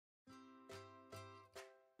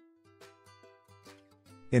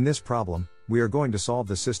In this problem, we are going to solve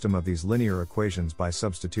the system of these linear equations by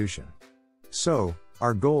substitution. So,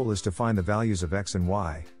 our goal is to find the values of x and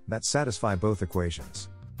y that satisfy both equations.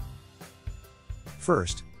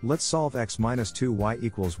 First, let's solve x minus 2y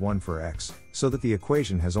equals 1 for x, so that the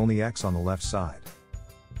equation has only x on the left side.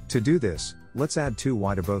 To do this, let's add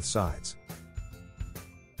 2y to both sides.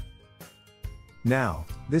 Now,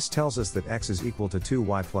 this tells us that x is equal to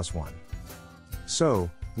 2y plus 1. So,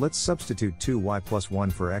 let's substitute 2y plus 1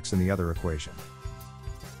 for x in the other equation.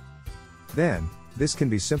 Then, this can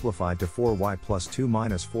be simplified to 4y plus 2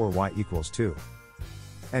 minus 4y equals 2.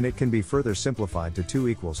 And it can be further simplified to 2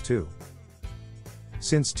 equals 2.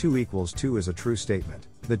 Since 2 equals 2 is a true statement,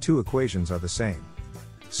 the two equations are the same.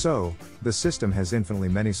 So, the system has infinitely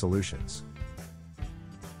many solutions.